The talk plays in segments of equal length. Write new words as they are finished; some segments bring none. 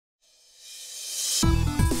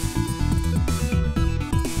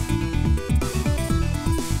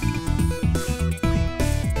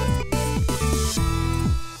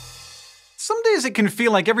as it can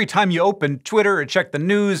feel like every time you open Twitter or check the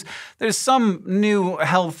news, there's some new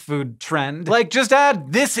health food trend. Like, just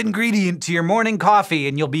add this ingredient to your morning coffee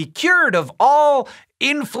and you'll be cured of all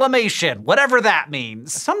inflammation, whatever that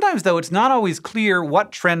means. Sometimes, though, it's not always clear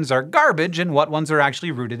what trends are garbage and what ones are actually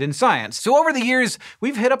rooted in science. So over the years,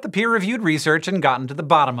 we've hit up the peer-reviewed research and gotten to the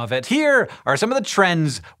bottom of it. Here are some of the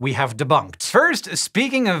trends we have debunked. First,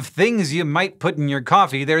 speaking of things you might put in your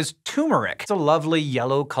coffee, there's turmeric. It's a lovely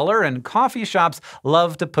yellow color, and coffee shops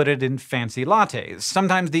love to put it in fancy lattes.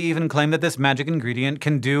 Sometimes they even claim that this magic ingredient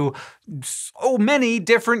can do so many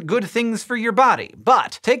different good things for your body.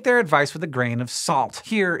 But take their advice with a grain of salt.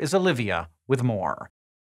 Here is Olivia with more.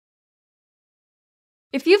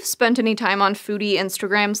 If you've spent any time on foodie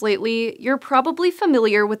Instagrams lately, you're probably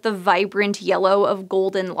familiar with the vibrant yellow of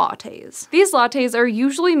golden lattes. These lattes are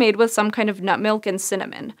usually made with some kind of nut milk and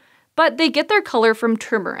cinnamon, but they get their color from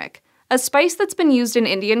turmeric, a spice that's been used in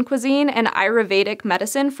Indian cuisine and Ayurvedic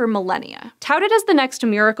medicine for millennia. Touted as the next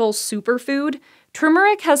miracle superfood,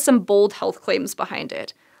 turmeric has some bold health claims behind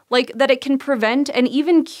it, like that it can prevent and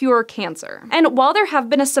even cure cancer. And while there have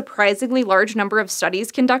been a surprisingly large number of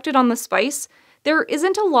studies conducted on the spice, there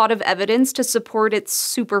isn't a lot of evidence to support its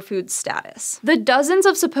superfood status. The dozens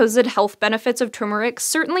of supposed health benefits of turmeric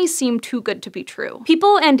certainly seem too good to be true.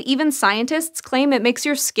 People and even scientists claim it makes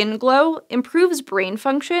your skin glow, improves brain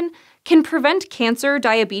function, can prevent cancer,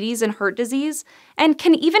 diabetes, and heart disease, and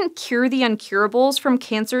can even cure the incurables from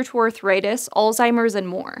cancer to arthritis, Alzheimer's, and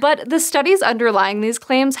more. But the studies underlying these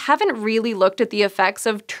claims haven't really looked at the effects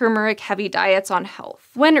of turmeric-heavy diets on health.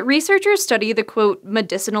 When researchers study the, quote,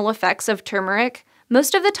 medicinal effects of turmeric,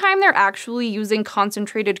 most of the time they're actually using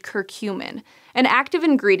concentrated curcumin, an active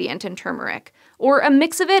ingredient in turmeric, or a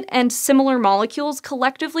mix of it and similar molecules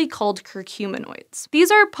collectively called curcuminoids. These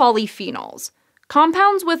are polyphenols,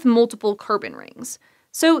 compounds with multiple carbon rings.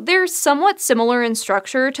 So they're somewhat similar in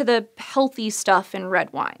structure to the healthy stuff in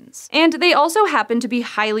red wines. And they also happen to be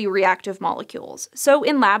highly reactive molecules, so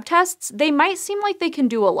in lab tests, they might seem like they can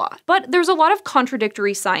do a lot. But there's a lot of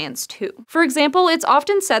contradictory science too. For example, it's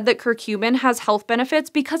often said that curcumin has health benefits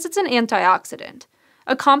because it's an antioxidant,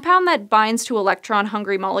 a compound that binds to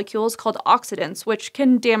electron-hungry molecules called oxidants, which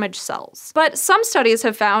can damage cells. But some studies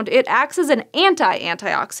have found it acts as an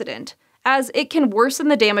antioxidant, as it can worsen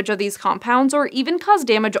the damage of these compounds or even cause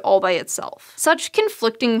damage all by itself. Such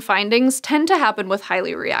conflicting findings tend to happen with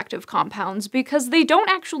highly reactive compounds because they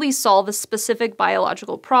don't actually solve a specific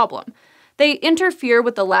biological problem. They interfere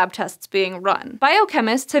with the lab tests being run.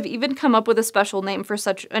 Biochemists have even come up with a special name for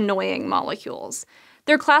such annoying molecules.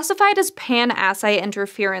 They're classified as pan-assay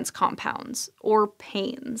interference compounds, or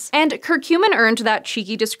PAINs. And curcumin earned that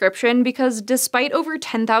cheeky description because despite over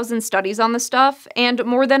 10,000 studies on the stuff, and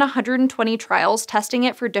more than 120 trials testing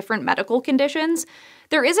it for different medical conditions,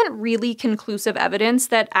 there isn't really conclusive evidence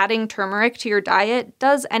that adding turmeric to your diet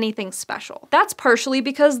does anything special. That's partially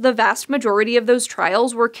because the vast majority of those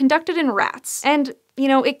trials were conducted in rats, and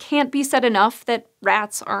it can't be said enough that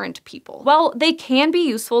rats aren't people. While they can be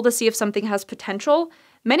useful to see if something has potential,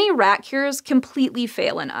 many rat cures completely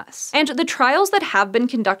fail in us. And the trials that have been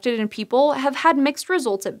conducted in people have had mixed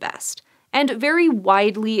results at best, and vary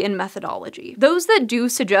widely in methodology. Those that do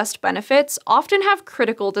suggest benefits often have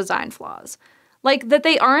critical design flaws, like that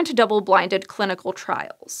they aren't double-blinded clinical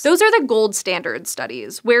trials. Those are the gold standard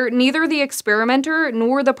studies, where neither the experimenter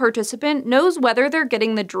nor the participant knows whether they're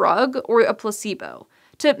getting the drug or a placebo,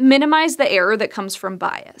 to minimize the error that comes from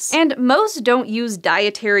bias. And most don't use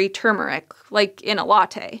dietary turmeric, like in a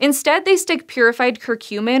latte. Instead, they stick purified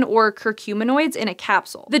curcumin or curcuminoids in a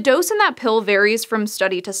capsule. The dose in that pill varies from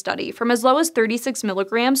study to study, from as low as 36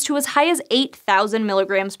 milligrams to as high as 8,000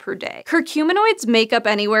 milligrams per day. Curcuminoids make up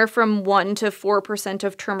anywhere from 1 to 4%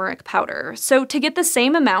 of turmeric powder, so to get the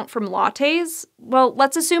same amount from lattes, well,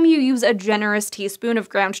 let's assume you use a generous teaspoon of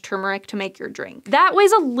ground turmeric to make your drink. That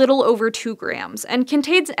weighs a little over 2 grams and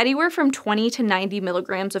contains anywhere from 20 to 90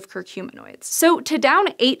 milligrams of curcuminoids. So to down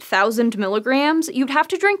 8,000 milligrams, you'd have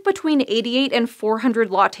to drink between 88 and 400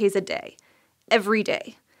 lattes a day, every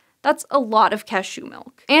day. That's a lot of cashew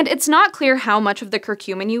milk. And it's not clear how much of the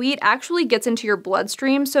curcumin you eat actually gets into your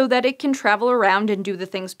bloodstream so that it can travel around and do the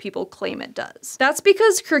things people claim it does. That's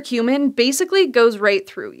because curcumin basically goes right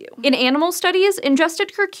through you. In animal studies,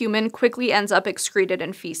 ingested curcumin quickly ends up excreted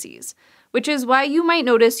in feces, which is why you might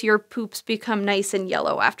notice your poops become nice and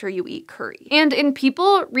yellow after you eat curry. And in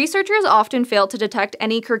people, researchers often fail to detect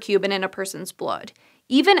any curcumin in a person's blood,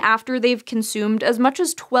 even after they've consumed as much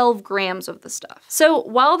as 12 grams of the stuff. So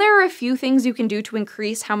while there are a few things you can do to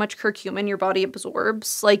increase how much curcumin your body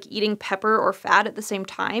absorbs, like eating pepper or fat at the same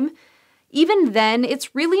time, Even then,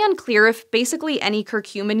 it's really unclear if basically any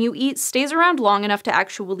curcumin you eat stays around long enough to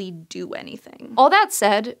actually do anything. All that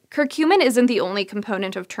said, curcumin isn't the only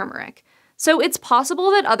component of turmeric. So it's possible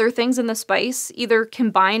that other things in the spice, either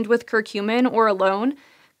combined with curcumin or alone,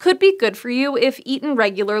 could be good for you if eaten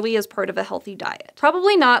regularly as part of a healthy diet.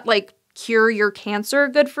 Probably not like cure your cancer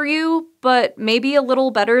good for you, but maybe a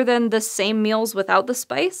little better than the same meals without the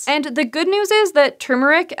spice. And the good news is that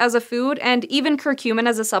turmeric as a food and even curcumin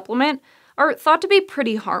as a supplement are thought to be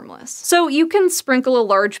pretty harmless. So you can sprinkle a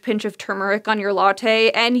large pinch of turmeric on your latte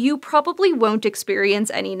and you probably won't experience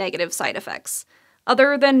any negative side effects,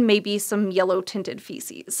 other than maybe some yellow-tinted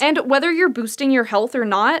feces. And whether you're boosting your health or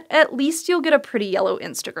not, at least you'll get a pretty yellow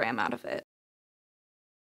Instagram out of it.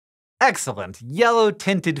 Excellent.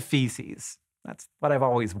 Yellow-tinted feces. That's what I've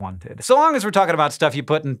always wanted. So long as we're talking about stuff you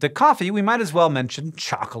put into coffee, we might as well mention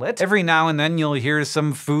chocolate. Every now and then you'll hear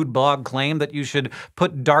some food blog claim that you should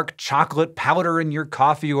put dark chocolate powder in your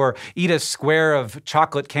coffee or eat a square of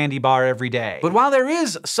chocolate candy bar every day. But while there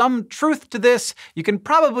is some truth to this, you can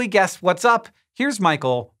probably guess what's up. Here's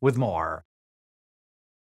Michael with more.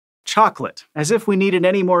 Chocolate. As if we needed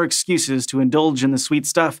any more excuses to indulge in the sweet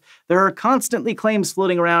stuff, there are constantly claims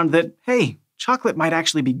floating around that, hey, chocolate might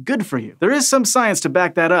actually be good for you. There is some science to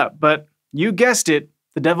back that up, but you guessed it,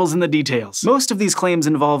 the devil's in the details. Most of these claims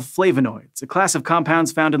involve flavonoids, a class of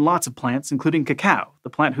compounds found in lots of plants, including cacao, the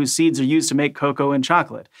plant whose seeds are used to make cocoa and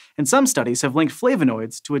chocolate. And some studies have linked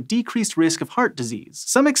flavonoids to a decreased risk of heart disease.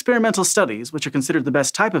 Some experimental studies, which are considered the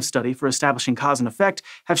best type of study for establishing cause and effect,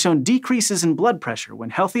 have shown decreases in blood pressure when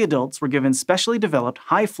healthy adults were given specially developed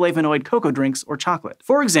high flavonoid cocoa drinks or chocolate.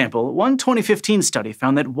 For example, one 2015 study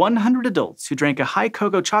found that 100 adults who drank a high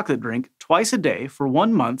cocoa chocolate drink twice a day for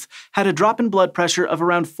 1 month had a drop in blood pressure of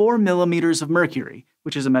around 4 millimeters of mercury,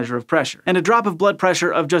 which is a measure of pressure. And a drop of blood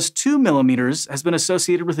pressure of just 2 millimeters has been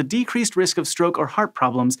associated with a decreased risk of stroke or heart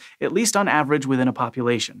problems, at least on average within a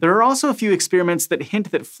population. There are also a few experiments that hint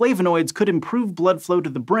that flavonoids could improve blood flow to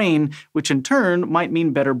the brain, which in turn might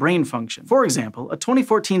mean better brain function. For example, a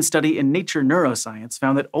 2014 study in Nature Neuroscience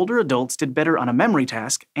found that older adults did better on a memory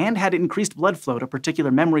task and had increased blood flow to particular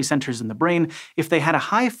memory centers in the brain if they had a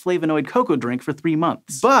high flavonoid cocoa drink for 3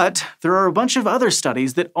 months. But there are a bunch of other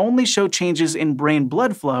studies that only show changes in brain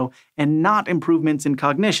blood flow and not improvements in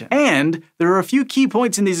cognition. And there are a few key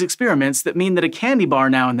points in these experiments that mean that a candy bar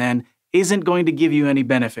now and then isn't going to give you any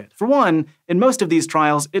benefit. For one, in most of these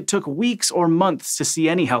trials, it took weeks or months to see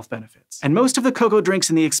any health benefits. And most of the cocoa drinks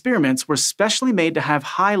in the experiments were specially made to have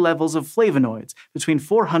high levels of flavonoids, between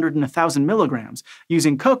 400 and 1,000 milligrams,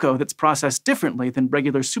 using cocoa that's processed differently than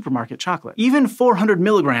regular supermarket chocolate. Even 400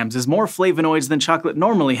 milligrams is more flavonoids than chocolate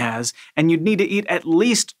normally has, and you'd need to eat at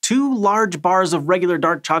least 2 large bars of regular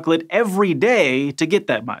dark chocolate every day to get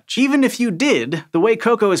that much. Even if you did, the way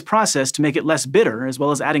cocoa is processed to make it less bitter, as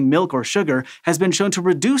well as adding milk or sugar, has been shown to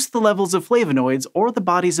reduce the levels of flavonoids or the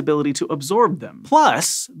body's ability to absorb them.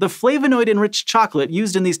 Plus, the flavonoid-enriched chocolate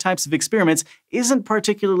used in these types of experiments isn't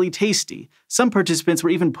particularly tasty. Some participants were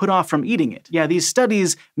even put off from eating it. Yeah, these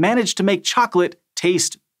studies managed to make chocolate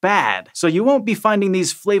taste bad. So you won't be finding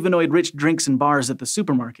these flavonoid-rich drinks and bars at the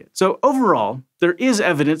supermarket. So overall, there is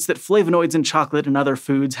evidence that flavonoids in chocolate and other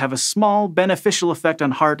foods have a small, beneficial effect on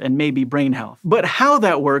heart and maybe brain health. But how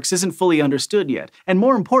that works isn't fully understood yet. And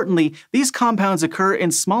more importantly, these compounds occur in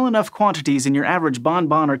small enough quantities in your average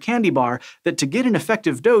bonbon or candy bar that to get an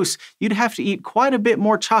effective dose, you'd have to eat quite a bit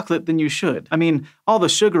more chocolate than you should. I mean, all the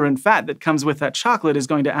sugar and fat that comes with that chocolate is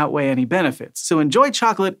going to outweigh any benefits. So enjoy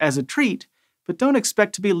chocolate as a treat, but don't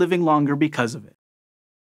expect to be living longer because of it.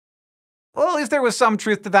 Well, at least there was some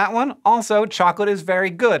truth to that one. Also, chocolate is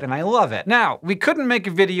very good, and I love it. Now, we couldn't make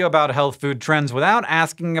a video about health food trends without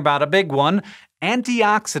asking about a big one,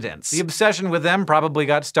 antioxidants. The obsession with them probably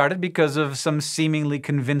got started because of some seemingly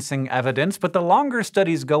convincing evidence, but the longer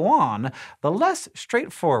studies go on, the less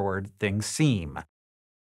straightforward things seem.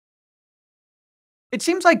 It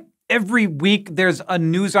seems like every week there's a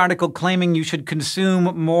news article claiming you should consume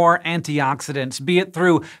more antioxidants, be it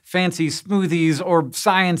through fancy smoothies or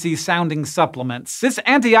science-y sounding supplements. This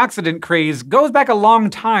antioxidant craze goes back a long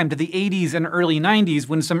time to the 80s and early 90s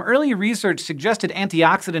when some early research suggested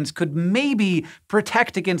antioxidants could maybe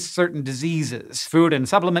protect against certain diseases. Food and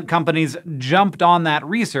supplement companies jumped on that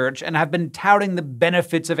research and have been touting the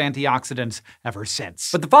benefits of antioxidants ever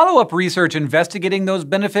since. But the follow-up research investigating those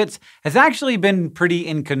benefits has actually been pretty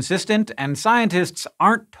inconsistent, and scientists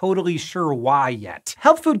aren't totally sure why yet.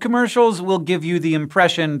 Health food commercials will give you the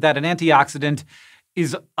impression that an antioxidant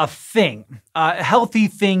is a thing, a healthy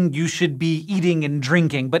thing you should be eating and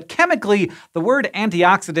drinking. But chemically, the word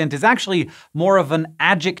antioxidant is actually more of an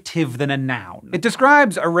adjective than a noun. It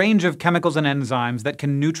describes a range of chemicals and enzymes that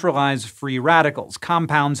can neutralize free radicals,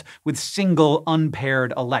 compounds with single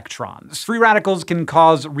unpaired electrons. Free radicals can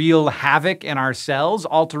cause real havoc in our cells,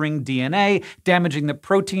 altering DNA, damaging the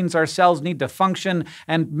proteins our cells need to function,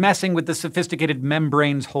 and messing with the sophisticated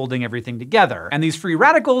membranes holding everything together. And these free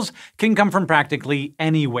radicals can come from practically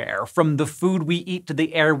anywhere, from the food we eat to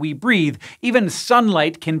the air we breathe. Even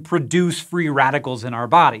sunlight can produce free radicals in our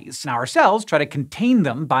bodies. Now, our cells try to contain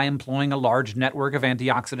them by employing a large network of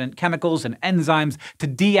antioxidant chemicals and enzymes to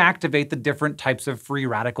deactivate the different types of free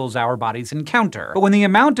radicals our bodies encounter. But when the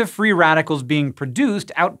amount of free radicals being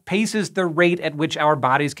produced outpaces the rate at which our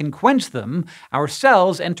bodies can quench them, our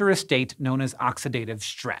cells enter a state known as oxidative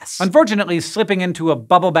stress. Unfortunately, slipping into a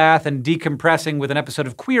bubble bath and decompressing with an episode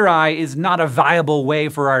of Queer Eye is not a viable way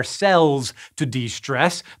for our cells to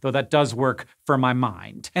de-stress, though that does work for my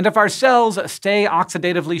mind. And if our cells stay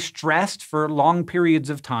oxidatively stressed for long periods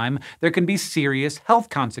of time, there can be serious health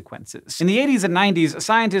consequences. In the 80s and 90s,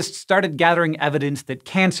 scientists started gathering evidence that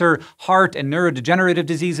cancer, heart and neurodegenerative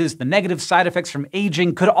diseases, the negative side effects from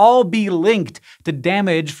aging could all be linked to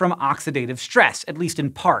damage from oxidative stress, at least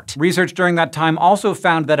in part. Research during that time also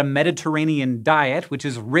found that a Mediterranean diet, which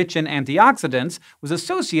is rich in antioxidants, was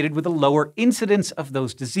associated with a lower incidence of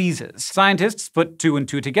those diseases. Scientists put two and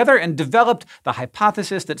two together and developed the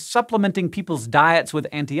hypothesis that supplementing people's diets with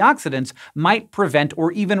antioxidants might prevent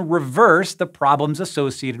or even reverse the problems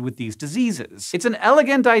associated with these diseases. It's an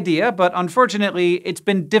elegant idea, but unfortunately, it's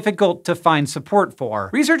been difficult to find support for.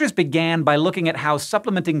 Researchers began by looking at how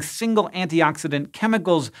supplementing single antioxidant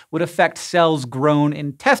chemicals would affect cells grown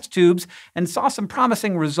in test tubes and saw some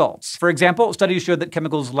promising results. For example, studies showed that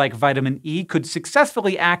chemicals like vitamin E could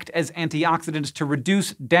successfully act as antioxidants to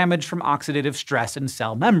reduce damage from oxidative stress in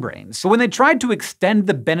cell membranes. But when they tried to extend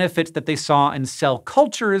the benefits that they saw in cell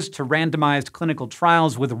cultures to randomized clinical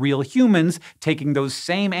trials with real humans taking those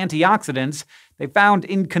same antioxidants, they found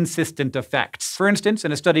inconsistent effects. For instance,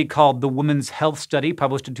 in a study called the Women's Health Study,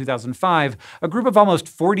 published in 2005, a group of almost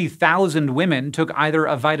 40,000 women took either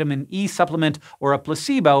a vitamin E supplement or a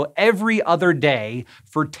placebo every other day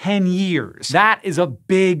for 10 years. That is a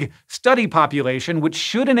big study population, which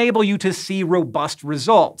should enable you to see robust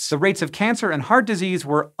results. The rates of cancer and heart disease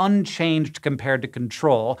were unchanged compared to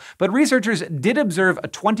control, but researchers did observe a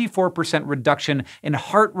 24% reduction in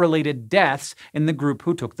heart-related deaths in the group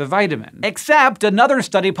who took the vitamin. Except another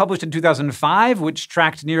study published in 2005, which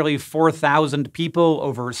tracked nearly 4,000 people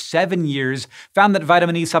over 7 years, found that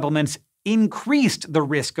vitamin E supplements increased the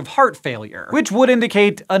risk of heart failure, which would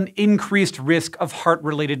indicate an increased risk of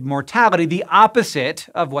heart-related mortality, the opposite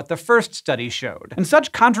of what the first study showed. And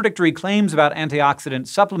such contradictory claims about antioxidant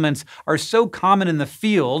supplements are so common in the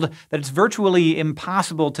field that it's virtually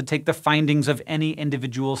impossible to take the findings of any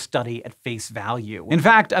individual study at face value. In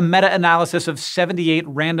fact, a meta-analysis of 78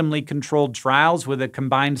 randomly controlled trials with a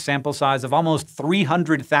combined sample size of almost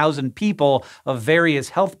 300,000 people of various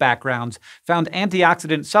health backgrounds found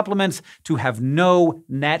antioxidant supplements to have no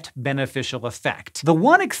net beneficial effect. The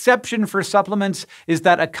one exception for supplements is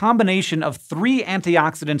that a combination of 3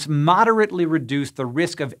 antioxidants moderately reduce the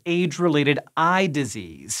risk of age-related eye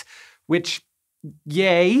disease, which,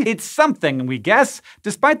 yay, it's something, we guess.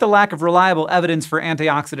 Despite the lack of reliable evidence for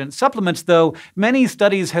antioxidant supplements, though, many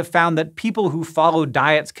studies have found that people who follow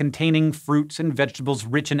diets containing fruits and vegetables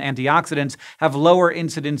rich in antioxidants have lower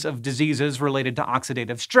incidence of diseases related to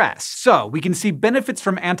oxidative stress. So, we can see benefits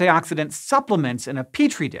from antioxidant supplements in a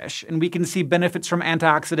petri dish, and we can see benefits from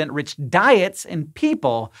antioxidant-rich diets in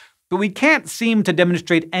people, but we can't seem to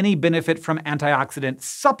demonstrate any benefit from antioxidant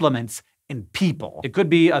supplements in people. It could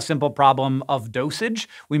be a simple problem of dosage.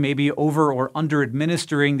 We may be over or under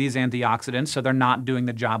administering these antioxidants so they're not doing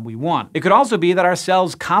the job we want. It could also be that our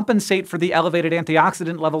cells compensate for the elevated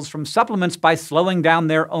antioxidant levels from supplements by slowing down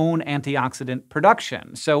their own antioxidant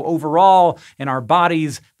production. So overall, in our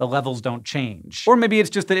bodies, the levels don't change. Or maybe it's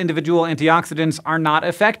just that individual antioxidants are not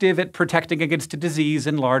effective at protecting against disease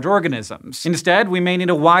in large organisms. Instead, we may need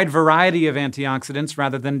a wide variety of antioxidants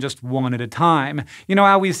rather than just one at a time. You know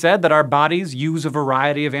how we said that our bodies use a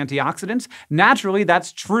variety of antioxidants? Naturally,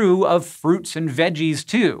 that's true of fruits and veggies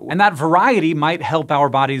too. And that variety might help our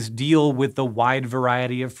bodies deal with the wide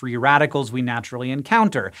variety of free radicals we naturally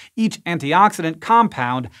encounter. Each antioxidant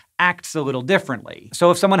compound acts a little differently.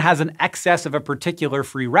 So if someone has an excess of a particular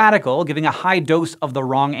free radical, giving a high dose of the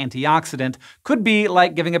wrong antioxidant could be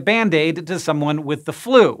like giving a Band-Aid to someone with the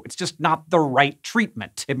flu. It's just not the right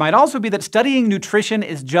treatment. It might also be that studying nutrition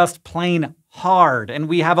is just plain hard, and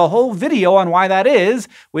we have a whole video on why that is,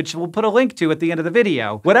 which we'll put a link to at the end of the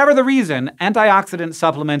video. Whatever the reason, antioxidant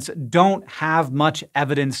supplements don't have much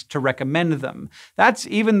evidence to recommend them. That's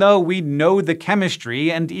even though we know the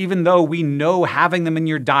chemistry, and even though we know having them in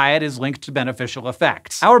your diet is linked to beneficial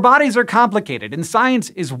effects. Our bodies are complicated, and science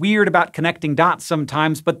is weird about connecting dots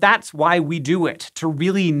sometimes, but that's why we do it, to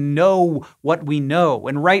really know what we know.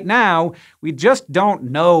 And right now, we just don't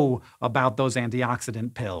know about those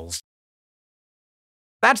antioxidant pills.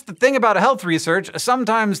 That's the thing about health research.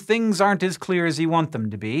 Sometimes things aren't as clear as you want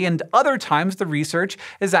them to be, and other times the research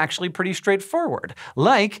is actually pretty straightforward.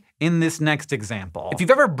 Like in this next example. If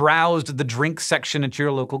you've ever browsed the drink section at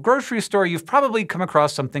your local grocery store, you've probably come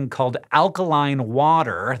across something called alkaline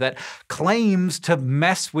water that claims to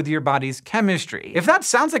mess with your body's chemistry. If that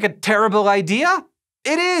sounds like a terrible idea,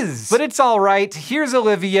 it is! But it's all right. Here's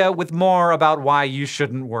Olivia with more about why you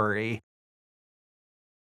shouldn't worry.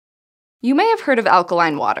 You may have heard of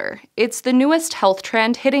alkaline water. It's the newest health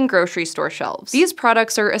trend hitting grocery store shelves. These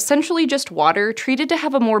products are essentially just water treated to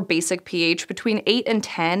have a more basic pH between 8 and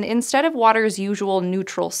 10 instead of water's usual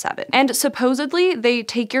neutral 7. And supposedly, they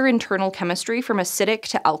take your internal chemistry from acidic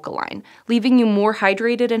to alkaline, leaving you more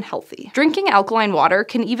hydrated and healthy. Drinking alkaline water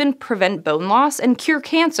can even prevent bone loss and cure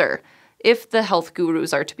cancer, if the health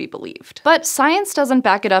gurus are to be believed. But science doesn't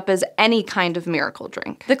back it up as any kind of miracle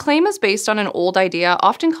drink. The claim is based on an old idea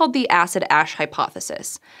often called the acid-ash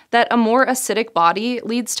hypothesis, that a more acidic body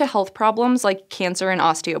leads to health problems like cancer and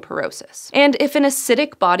osteoporosis. And if an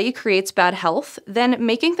acidic body creates bad health, then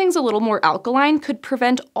making things a little more alkaline could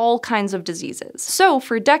prevent all kinds of diseases. So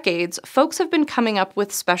for decades, folks have been coming up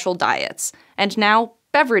with special diets, and now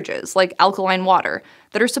beverages like alkaline water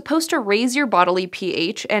that are supposed to raise your bodily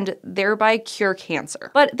pH and thereby cure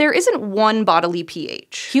cancer. But there isn't one bodily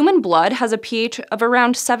pH. Human blood has a pH of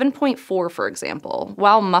around 7.4, for example,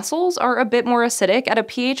 while muscles are a bit more acidic at a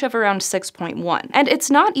pH of around 6.1. And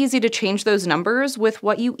it's not easy to change those numbers with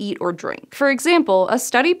what you eat or drink. For example, a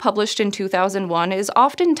study published in 2001 is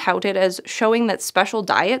often touted as showing that special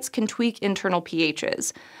diets can tweak internal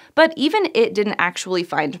pHs. But even it didn't actually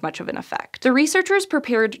find much of an effect. The researchers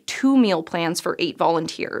prepared 2 meal plans for 8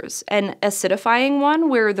 volunteers, an acidifying one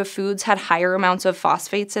where the foods had higher amounts of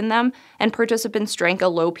phosphates in them and participants drank a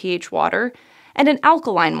low pH water, and an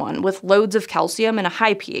alkaline one with loads of calcium and a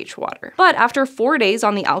high pH water. But after 4 days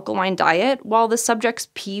on the alkaline diet, while the subject's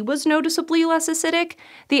pee was noticeably less acidic,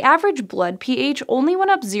 the average blood pH only went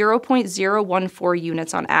up 0.014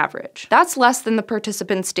 units on average. That's less than the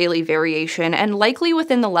participants' daily variation and likely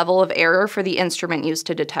within the level of error for the instrument used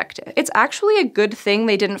to detect it. It's actually a good thing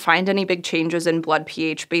they didn't find any big changes in blood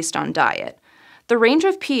pH based on diet. The range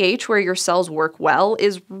of pH where your cells work well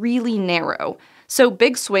is really narrow, so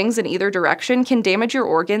big swings in either direction can damage your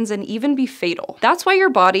organs and even be fatal. That's why your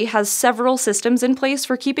body has several systems in place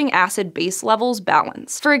for keeping acid-base levels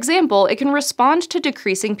balanced. For example, it can respond to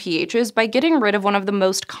decreasing pHs by getting rid of one of the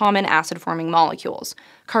most common acid-forming molecules,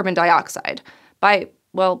 carbon dioxide, by,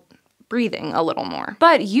 well, breathing a little more.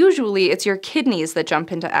 But usually it's your kidneys that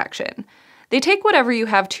jump into action. They take whatever you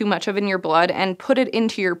have too much of in your blood and put it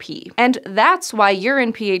into your pee. And that's why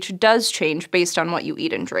urine pH does change based on what you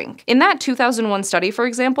eat and drink. In that 2001 study, for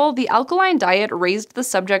example, the alkaline diet raised the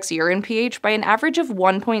subject's urine pH by an average of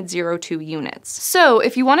 1.02 units. So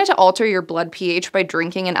if you wanted to alter your blood pH by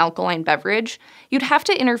drinking an alkaline beverage, you'd have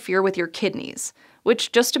to interfere with your kidneys,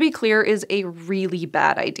 which, just to be clear, is a really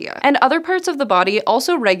bad idea. And other parts of the body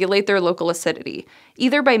also regulate their local acidity,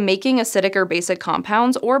 either by making acidic or basic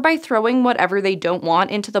compounds or by throwing whatever they don't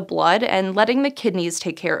want into the blood and letting the kidneys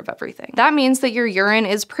take care of everything. That means that your urine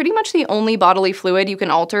is pretty much the only bodily fluid you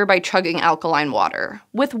can alter by chugging alkaline water,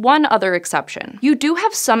 with one other exception. You do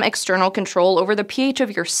have some external control over the pH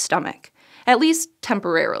of your stomach, at least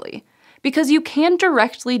temporarily, because you can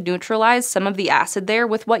directly neutralize some of the acid there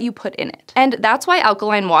with what you put in it. And that's why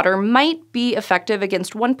alkaline water might be effective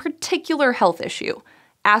against one particular health issue: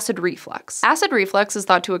 acid reflux. Acid reflux is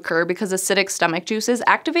thought to occur because acidic stomach juices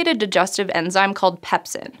activate a digestive enzyme called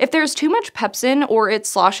pepsin. If there's too much pepsin, or it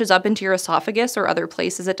sloshes up into your esophagus or other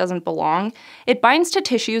places it doesn't belong, it binds to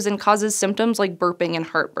tissues and causes symptoms like burping and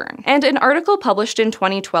heartburn. And an article published in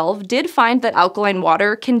 2012 did find that alkaline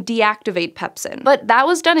water can deactivate pepsin, but that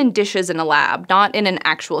was done in dishes in a lab, not in an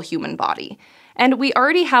actual human body. And we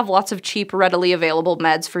already have lots of cheap, readily available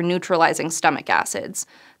meds for neutralizing stomach acids.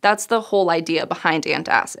 That's the whole idea behind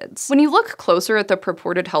antacids. When you look closer at the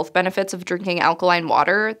purported health benefits of drinking alkaline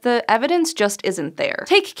water, the evidence just isn't there.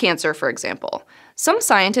 Take cancer, for example. Some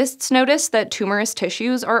scientists notice that tumorous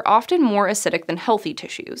tissues are often more acidic than healthy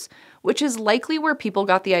tissues, which is likely where people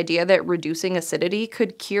got the idea that reducing acidity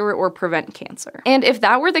could cure or prevent cancer. And if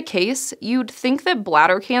that were the case, you'd think that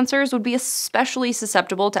bladder cancers would be especially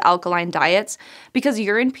susceptible to alkaline diets because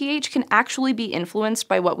urine pH can actually be influenced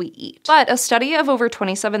by what we eat. But a study of over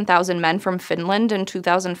 27,000 men from Finland in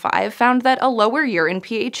 2005 found that a lower urine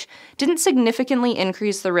pH didn't significantly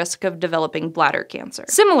increase the risk of developing bladder cancer.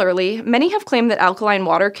 Similarly, many have claimed that alkaline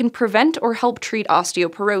water can prevent or help treat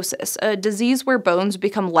osteoporosis, a disease where bones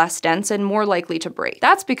become less dense and more likely to break.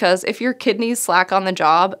 That's because if your kidneys slack on the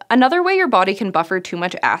job, another way your body can buffer too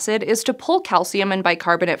much acid is to pull calcium and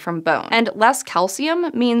bicarbonate from bone, and less calcium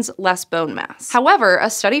means less bone mass. However, a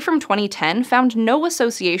study from 2010 found no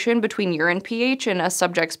association between urine pH and a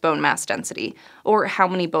subject's bone mass density, or how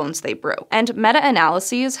many bones they broke, and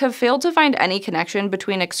meta-analyses have failed to find any connection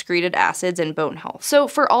between excreted acids and bone health. So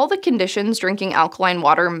for all the conditions drinking alkaline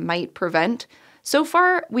water might prevent, so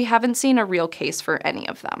far, we haven't seen a real case for any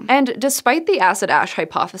of them. And despite the acid ash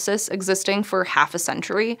hypothesis existing for half a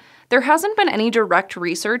century, there hasn't been any direct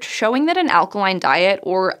research showing that an alkaline diet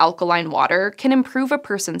or alkaline water can improve a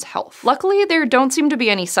person's health. Luckily, there don't seem to be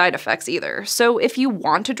any side effects either, so if you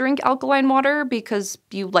want to drink alkaline water because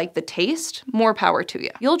you like the taste, more power to you.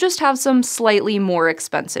 You'll just have some slightly more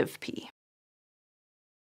expensive pee.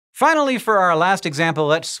 Finally, for our last example,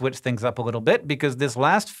 let's switch things up a little bit, because this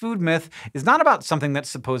last food myth is not about something that's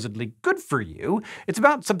supposedly good for you. It's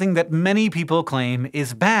about something that many people claim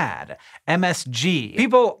is bad: MSG.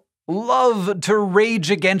 People love to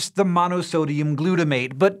rage against the monosodium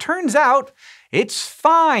glutamate, but turns out it's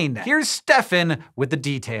fine. Here's Stefan with the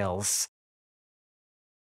details.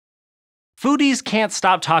 Foodies can't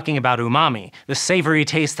stop talking about umami, the savory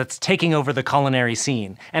taste that's taking over the culinary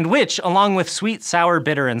scene, and which, along with sweet, sour,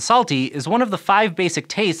 bitter, and salty, is one of the 5 basic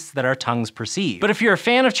tastes that our tongues perceive. But if you're a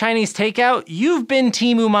fan of Chinese takeout, you've been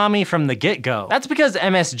team umami from the get-go. That's because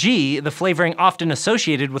MSG, the flavoring often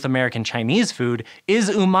associated with American Chinese food, is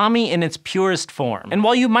umami in its purest form. And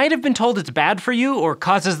while you might have been told it's bad for you or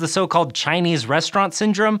causes the so-called Chinese restaurant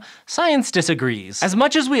syndrome, science disagrees. As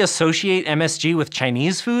much as we associate MSG with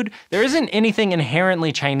Chinese food, there isn't anything inherently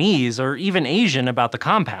Chinese or even Asian about the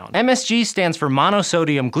compound. MSG stands for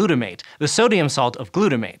monosodium glutamate, the sodium salt of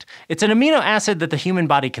glutamate. It's an amino acid that the human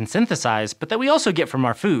body can synthesize, but that we also get from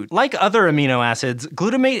our food. Like other amino acids,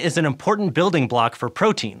 glutamate is an important building block for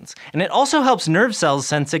proteins, and it also helps nerve cells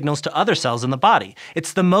send signals to other cells in the body.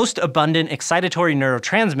 It's the most abundant excitatory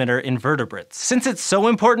neurotransmitter in vertebrates. Since it's so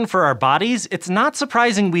important for our bodies, it's not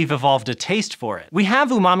surprising we've evolved a taste for it. We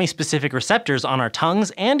have umami-specific receptors on our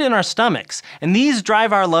tongues and in our stomachs, and these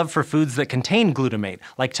drive our love for foods that contain glutamate,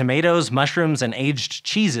 like tomatoes, mushrooms, and aged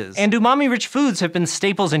cheeses. And umami-rich foods have been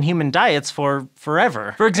staples in human diets for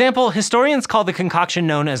forever. For example, historians call the concoction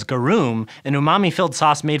known as garum, an umami-filled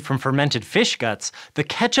sauce made from fermented fish guts, the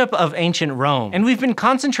ketchup of ancient Rome. And we've been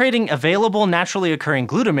concentrating available naturally occurring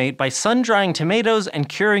glutamate by sun-drying tomatoes and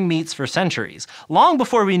curing meats for centuries, long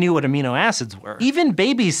before we knew what amino acids were. Even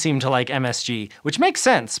babies seem to like MSG, which makes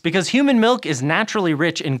sense, because human milk is naturally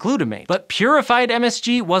rich in glutamate. But purified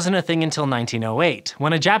MSG wasn't a thing until 1908,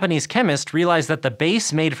 when a Japanese chemist realized that the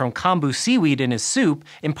base made from kombu seaweed in his soup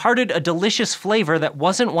imparted a delicious flavor that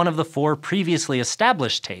wasn't one of the 4 previously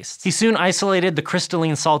established tastes. He soon isolated the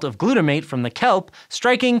crystalline salt of glutamate from the kelp,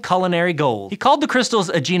 striking culinary gold. He called the crystals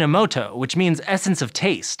Ajinomoto, which means essence of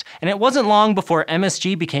taste, and it wasn't long before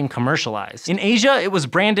MSG became commercialized. In Asia, it was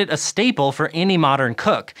branded a staple for any modern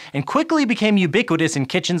cook, and quickly became ubiquitous in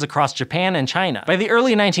kitchens across Japan and China. By the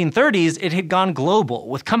early 1930s, it had gone global,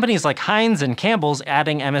 with companies like Heinz and Campbell's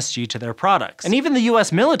adding MSG to their products. And even the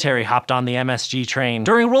US military hopped on the MSG train.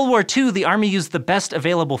 During World War II, the Army used the best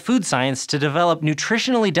available food science to develop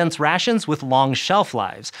nutritionally dense rations with long shelf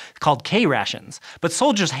lives, called K-rations. But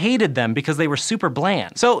soldiers hated them because they were super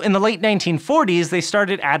bland. So in the late 1940s, they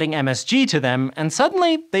started adding MSG to them, and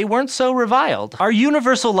suddenly, they weren't so reviled. Our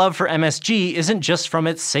universal love for MSG isn't just from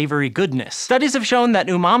its savory goodness. Studies have shown that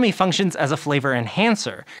umami functions as a flavor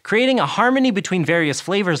enhancer, creating a harmony between various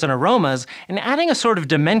flavors and aromas, and adding a sort of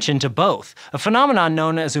dimension to both, a phenomenon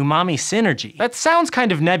known as umami synergy. That sounds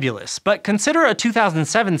kind of nebulous, but consider a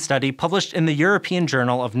 2007 study published in the European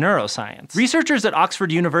Journal of Neuroscience. Researchers at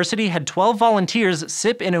Oxford University had 12 volunteers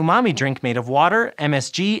sip an umami drink made of water,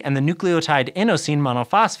 MSG, and the nucleotide inosine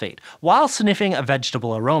monophosphate, while sniffing a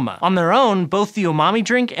vegetable aroma. On their own, both the umami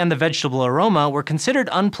drink and the vegetable aroma were considered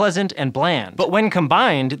unpleasant and bland, but when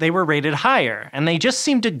combined, they were rated higher, and they just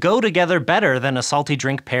seemed to go go together better than a salty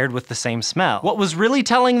drink paired with the same smell. What was really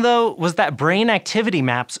telling, though, was that brain activity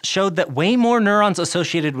maps showed that way more neurons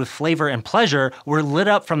associated with flavor and pleasure were lit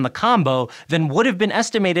up from the combo than would have been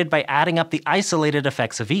estimated by adding up the isolated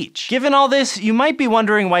effects of each. Given all this, you might be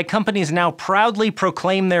wondering why companies now proudly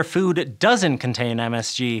proclaim their food doesn't contain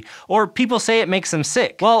MSG, or people say it makes them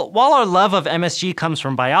sick. Well, while our love of MSG comes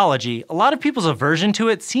from biology, a lot of people's aversion to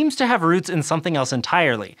it seems to have roots in something else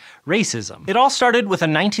entirely: racism. It all started with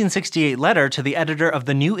a 1968 letter to the editor of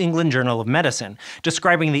the New England Journal of Medicine,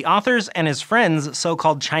 describing the author's and his friends'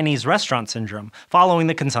 so-called Chinese restaurant syndrome, following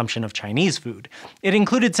the consumption of Chinese food. It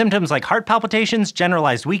included symptoms like heart palpitations,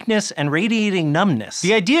 generalized weakness, and radiating numbness.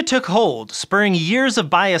 The idea took hold, spurring years of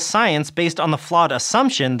biased science based on the flawed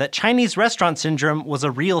assumption that Chinese restaurant syndrome was a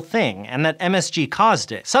real thing, and that MSG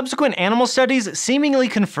caused it. Subsequent animal studies seemingly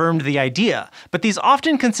confirmed the idea, but these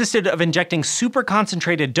often consisted of injecting super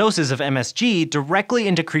concentrated doses of MSG directly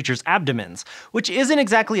into creatures' abdomens, which isn't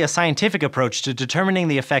exactly a scientific approach to determining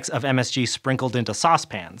the effects of MSG sprinkled into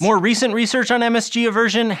saucepans. More recent research on MSG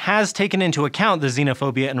aversion has taken into account the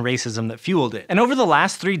xenophobia and racism that fueled it. And over the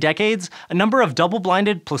last 3 decades, a number of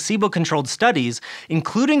double-blinded, placebo-controlled studies,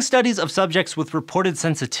 including studies of subjects with reported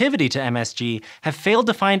sensitivity to MSG, have failed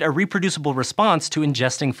to find a reproducible response to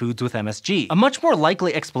ingesting foods with MSG. A much more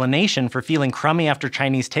likely explanation for feeling crummy after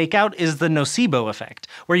Chinese takeout is the nocebo effect,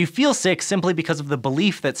 where you feel sick simply because of the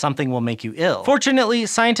belief that something will make you ill. Fortunately,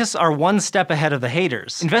 scientists are one step ahead of the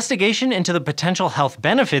haters. Investigation into the potential health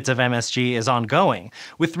benefits of MSG is ongoing,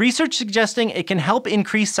 with research suggesting it can help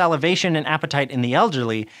increase salivation and appetite in the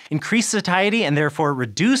elderly, increase satiety and therefore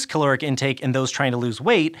reduce caloric intake in those trying to lose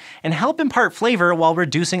weight, and help impart flavor while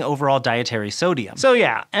reducing overall dietary sodium. So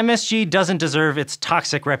yeah, MSG doesn't deserve its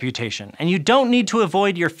toxic reputation, and you don't need to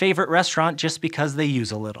avoid your favorite restaurant just because they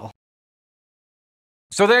use a little.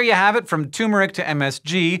 So there you have it, from turmeric to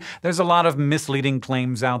MSG. There's a lot of misleading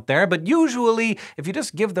claims out there, but usually, if you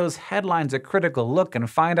just give those headlines a critical look and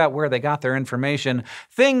find out where they got their information,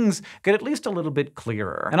 things get at least a little bit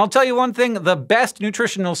clearer. And I'll tell you one thing, the best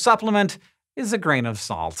nutritional supplement is a grain of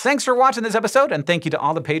salt. Thanks for watching this episode, and thank you to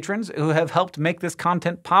all the patrons who have helped make this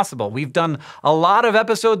content possible. We've done a lot of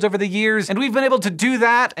episodes over the years, and we've been able to do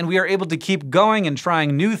that, and we are able to keep going and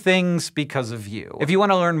trying new things because of you. If you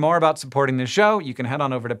want to learn more about supporting the show, you can head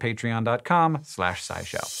on over to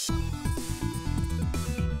patreon.com/SciShow.